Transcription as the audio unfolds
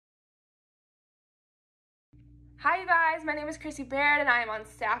Hi you guys, my name is Chrissy Baird and I am on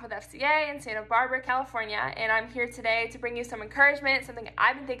staff with FCA in Santa Barbara, California, and I'm here today to bring you some encouragement, something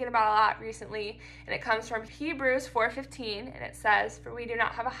I've been thinking about a lot recently, and it comes from Hebrews 4:15, and it says, "For we do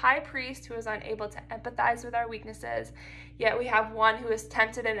not have a high priest who is unable to empathize with our weaknesses, yet we have one who is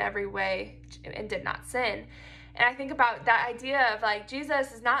tempted in every way and did not sin." And I think about that idea of like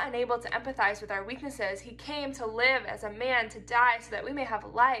Jesus is not unable to empathize with our weaknesses. He came to live as a man, to die so that we may have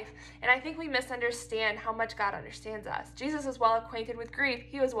life. And I think we misunderstand how much God understands us. Jesus is well acquainted with grief.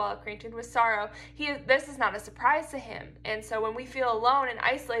 He was well acquainted with sorrow. This is not a surprise to him. And so when we feel alone and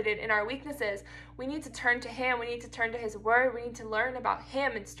isolated in our weaknesses, we need to turn to him. We need to turn to his word. We need to learn about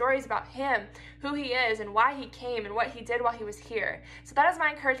him and stories about him, who he is and why he came and what he did while he was here. So that is my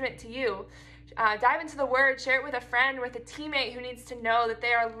encouragement to you. Dive into the word, share it with a friend, with a teammate who needs to know that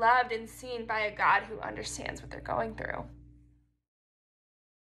they are loved and seen by a God who understands what they're going through.